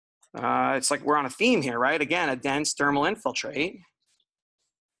It's like we're on a theme here, right? Again, a dense dermal infiltrate.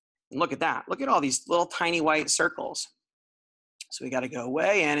 And look at that. Look at all these little tiny white circles. So we got to go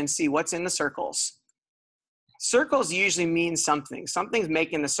way in and see what's in the circles. Circles usually mean something. Something's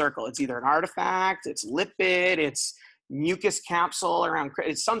making the circle. It's either an artifact, it's lipid, it's mucus capsule around,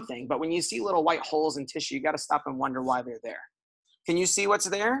 it's something. But when you see little white holes in tissue, you got to stop and wonder why they're there. Can you see what's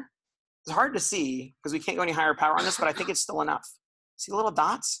there? It's hard to see because we can't go any higher power on this, but I think it's still enough. See the little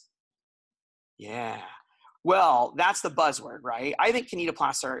dots? Yeah. Well, that's the buzzword, right? I think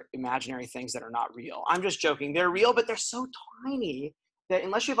kinetoplasts are imaginary things that are not real. I'm just joking. They're real, but they're so tiny that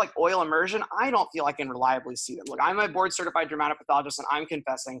unless you have like oil immersion, I don't feel I can reliably see them. Look, I'm a board certified dermatopathologist and I'm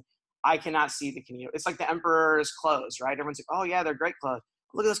confessing I cannot see the kineto. It's like the emperor's clothes, right? Everyone's like, oh yeah, they're great clothes.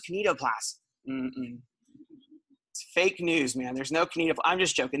 Look at those kinetoplasts. It's fake news, man. There's no kinetoplast. I'm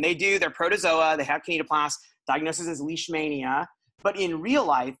just joking. They do. They're protozoa. They have kinetoplasts. Diagnosis is Leishmania. But in real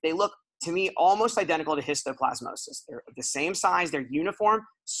life, they look, to me, almost identical to histoplasmosis. They're the same size. They're uniform,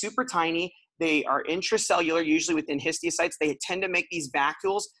 super tiny. They are intracellular, usually within histiocytes. They tend to make these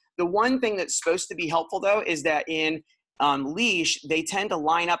vacuoles. The one thing that's supposed to be helpful, though, is that in leash, they tend to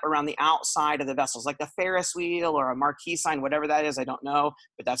line up around the outside of the vessels, like a Ferris wheel or a marquee sign, whatever that is. I don't know,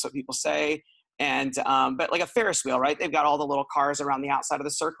 but that's what people say. And, but like a Ferris wheel, right? They've got all the little cars around the outside of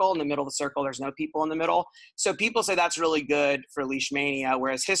the circle. In the middle of the circle, there's no people in the middle. So people say that's really good for Leishmania,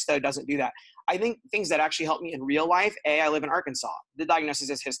 whereas histo doesn't do that. I think things that actually help me in real life, I live in Arkansas. The diagnosis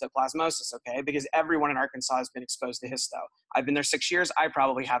is histoplasmosis, okay? Because everyone in Arkansas has been exposed to histo. I've been there 6 years. I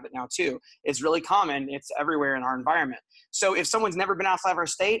probably have it now too. It's really common. It's everywhere in our environment. So if someone's never been outside of our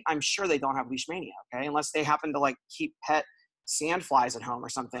state, I'm sure they don't have Leishmania, okay? Unless they happen to like keep pet sandflies at home or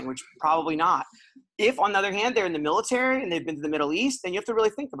something, which probably not. If, on the other hand, they're in the military and they've been to the Middle East, then you have to really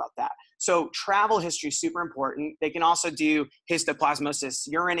think about that. So travel history is super important. They can also do histoplasmosis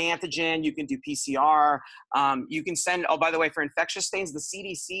urine antigen. You can do PCR. You can send, oh, by the way, for infectious stains, the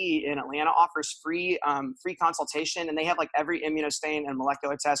CDC in Atlanta offers free consultation, and they have like every immunostain and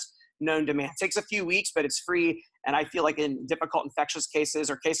molecular test known to man. It takes a few weeks, but it's free. And I feel like in difficult infectious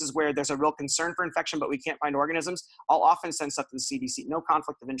cases or cases where there's a real concern for infection, but we can't find organisms, I'll often send stuff to the CDC. No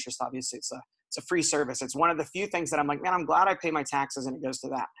conflict of interest, obviously. It's a free service. It's one of the few things that I'm like, man, I'm glad I pay my taxes and it goes to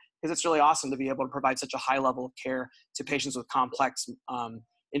that, because it's really awesome to be able to provide such a high level of care to patients with complex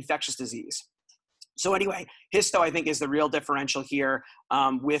infectious disease. So anyway, histo, I think, is the real differential here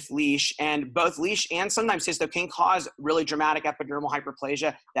with leash. And both leash and sometimes histo can cause really dramatic epidermal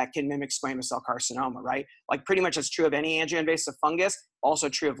hyperplasia that can mimic squamous cell carcinoma, right? Like pretty much it's true of any angioinvasive fungus, also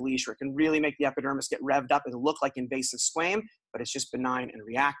true of leash, where it can really make the epidermis get revved up and look like invasive squame, but it's just benign and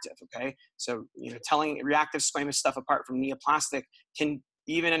reactive, okay? So, you know, telling reactive squamous stuff apart from neoplastic can,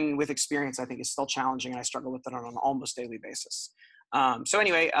 even with experience, I think is still challenging, and I struggle with it on an almost daily basis. So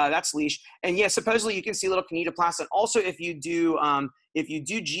anyway, that's leash. And yeah, supposedly you can see little kinetoplasts. And also if you do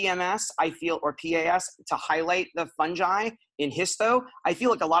GMS, I feel, or PAS to highlight the fungi in histo, I feel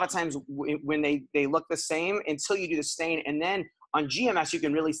like a lot of times when they look the same until you do the stain. And then on GMS, you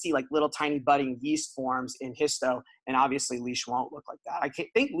can really see like little tiny budding yeast forms in histo. And obviously leash won't look like that. I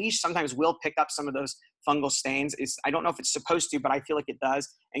think leash sometimes will pick up some of those fungal stains. I don't know if it's supposed to, but I feel like it does.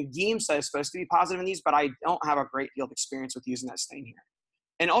 And Giemsa is supposed to be positive in these, but I don't have a great deal of experience with using that stain here.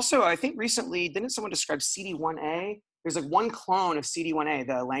 And also, I think recently, didn't someone describe CD1A? There's like one clone of CD1A,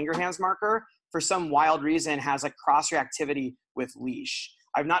 the Langerhans marker, for some wild reason has like cross-reactivity with leash.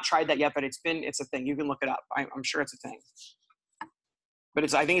 I've not tried that yet, but it's a thing. You can look it up. I'm sure it's a thing.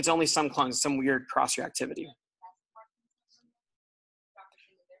 But I think it's only some clones, some weird cross-reactivity.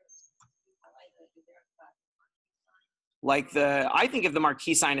 Like I think of the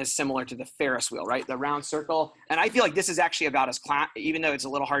marquee sign as similar to the Ferris wheel, right? The round circle. And I feel like this is actually about as even though it's a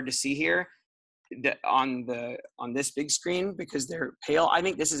little hard to see here on this big screen because they're pale. I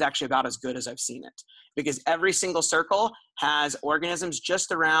think this is actually about as good as I've seen it, because every single circle has organisms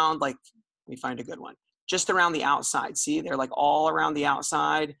just around, like, let me find a good one, just around the outside. See, they're like all around the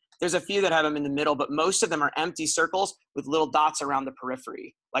outside. There's a few that have them in the middle, but most of them are empty circles with little dots around the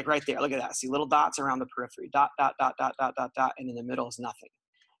periphery. Like right there, look at that. See, little dots around the periphery. Dot, dot, dot, dot, dot, dot, dot, and in the middle is nothing.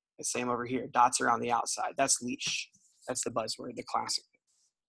 The same over here, dots around the outside. That's leash. That's the buzzword, the classic.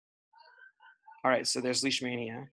 All right, so there's Leishmania.